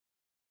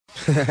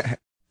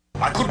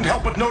I couldn't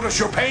help but notice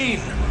your pain.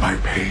 My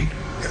pain?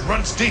 It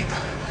runs deep.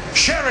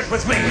 Share it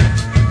with me.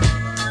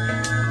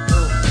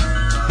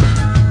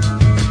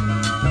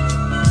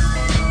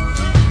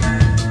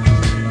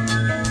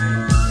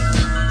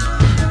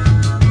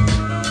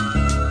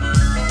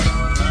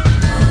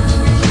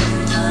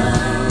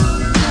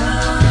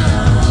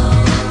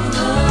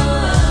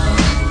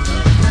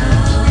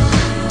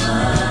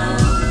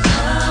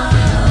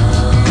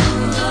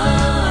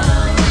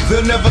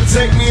 They'll never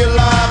take me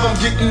alive, I'm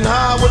getting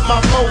high with my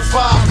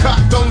 4-5.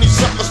 Cocked on these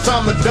suckers,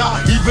 time to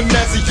die. Even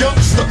as a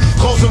youngster,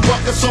 causing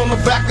ruckus on the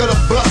back of the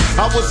bus.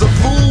 I was a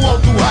fool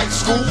all through high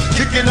school,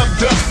 kicking up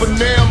dust. But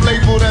now I'm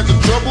labeled as a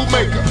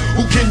troublemaker.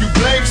 Who can you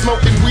blame?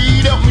 Smoking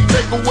weed help me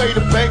take away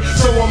the pain.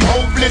 So I'm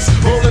hopeless,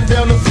 rolling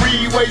down the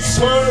freeway,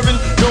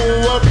 swerving.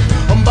 Don't worry,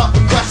 I'm about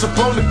to crash up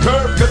on the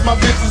curb, cause my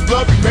vision's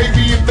blurry.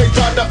 Maybe if they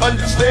tried to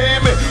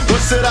understand me,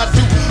 what should I do?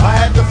 I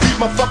had to feed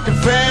my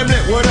fucking family.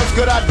 What else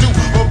could I do?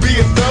 Or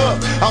be a thug?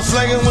 I'm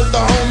slanging with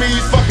the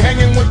homies, fuck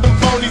hanging with them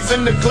phonies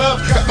in the club.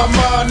 Got my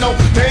mind on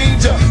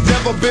danger,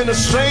 never been a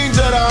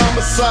stranger to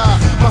homicide.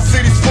 My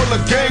city's full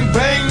of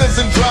gangbangers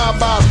and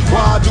drive-bys.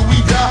 Why do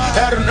we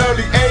die at an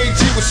early age?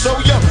 He was so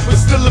young, but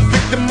still a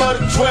victim of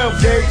the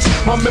 12 gauge.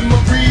 My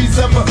memories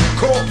of a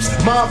corpse,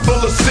 mind full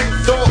of sick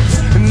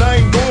thoughts, and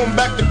I ain't going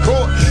back to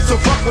court. So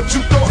fuck what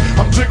you thought.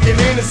 I'm drinking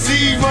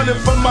Hennessy, running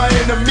from my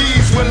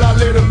enemies. Will I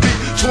let her be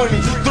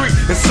 23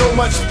 and so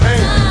much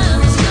pain?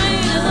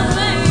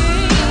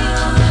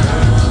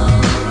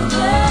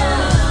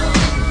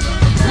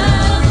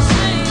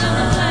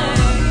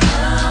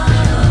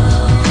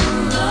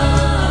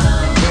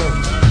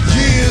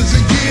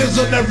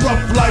 Of that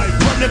rough life,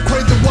 running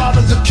crazy wild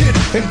as a kid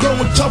and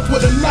growing tough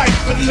with a knife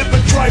and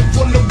living tripe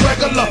on the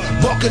regular,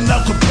 walking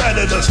out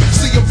competitors.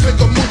 See a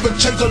figure moving,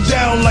 chase them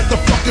down like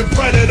the fucking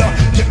predator.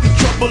 Get in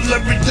trouble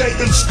every day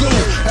in school,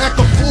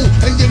 act a fool,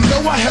 and you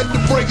know I had to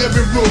break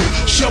every rule.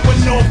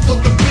 Showing off for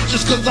the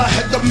bitches cause I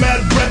had the mad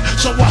breath,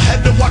 so I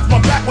had to watch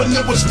my back when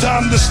it was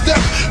time to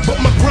step.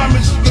 But my crime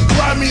is the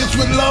grimiest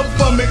with love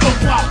for me. Oh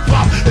pop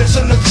pop, they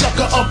send a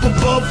sucker up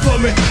above for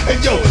me.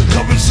 And yo,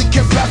 currency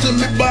kept passing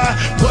me by,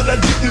 but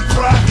I didn't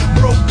cry.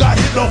 Bro got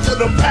hit off with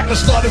a pack and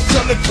started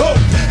selling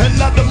coke, and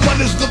now the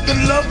money's looking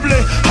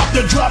lovely. Hop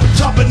the drop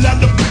top and now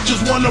the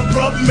bitches wanna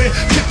rub me.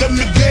 Kicking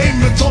the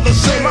game, it's all the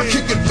same. I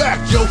kick it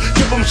back, yo,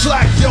 give them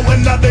slack, yo,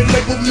 and now they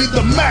label me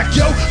the Mac,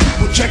 yo.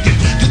 People check it,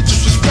 get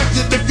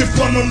disrespected if you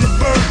front on the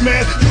bird,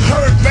 man. You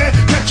heard, man,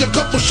 catch a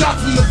couple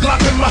shots from the Glock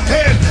in my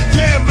hand.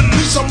 Damn, at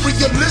least I'm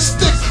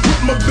realistic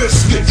with my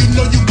biscuit. You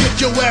know you get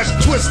your ass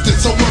twisted,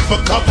 so run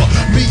for cover.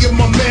 Me and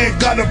my man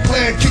got a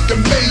plan,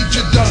 kicking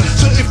major done.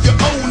 So if you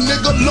old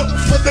nigga, look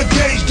for the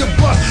gauge to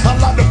bust. A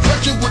lot of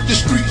pressure with the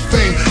street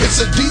fame.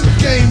 It's a deep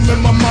game,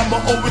 and my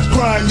mama always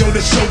crying, yo,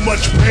 there's so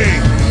much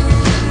pain.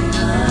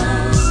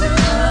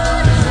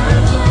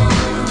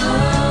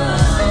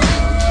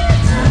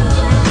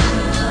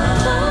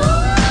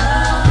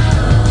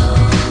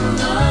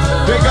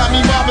 They got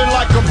me mobbing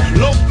like I'm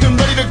loped and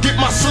ready to get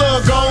my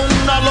slug on.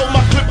 I load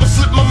my clip and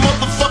slip my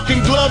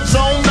motherfucking gloves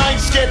on. I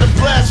ain't scared to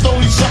blast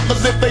on these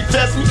suckers if they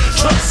test me.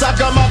 Trust I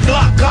got my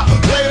Glock out,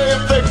 player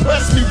if they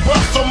press me.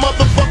 Bust on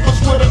motherfuckers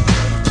with a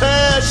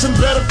passion.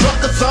 Better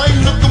fuckers, I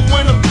ain't looking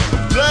when I'm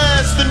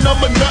blasting. I'm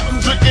a nut, I'm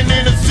drinking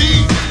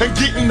Hennessy and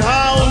getting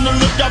high on the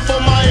lookout for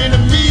my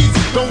enemies.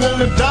 Don't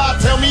wanna die,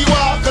 tell me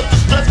why, cause the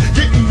stress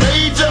getting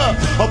major.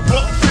 A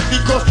buck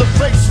 50 across the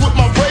face with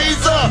my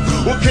razor.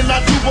 What can I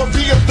do but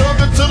be a thug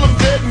until I'm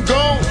dead and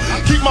gone?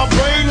 Keep my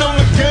brain on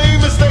the game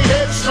and stay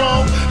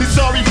headstrong. These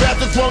sorry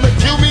bastards wanna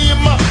kill me in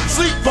my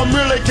sleep. I'm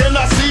real, they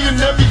cannot see, and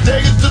every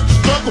day is just a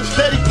struggle.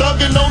 Steady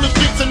thugging on the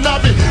streets and I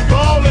be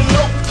ballin'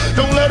 low.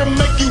 Don't let them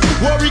make you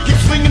worry, keep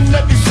swinging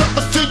at these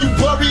suckers till you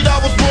worried. I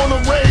was born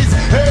and raised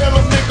hell,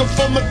 a nigga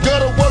from the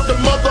gutter, word to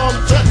mother, I'm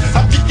touched.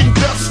 I'm kicking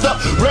dust up,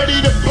 ready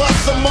to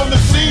bust. I'm on the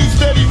scene,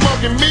 steady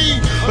mugging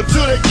me.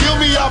 Until they kill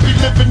me, I'll be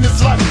living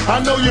this life. I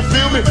know you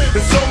feel me,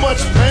 there's so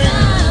much pain.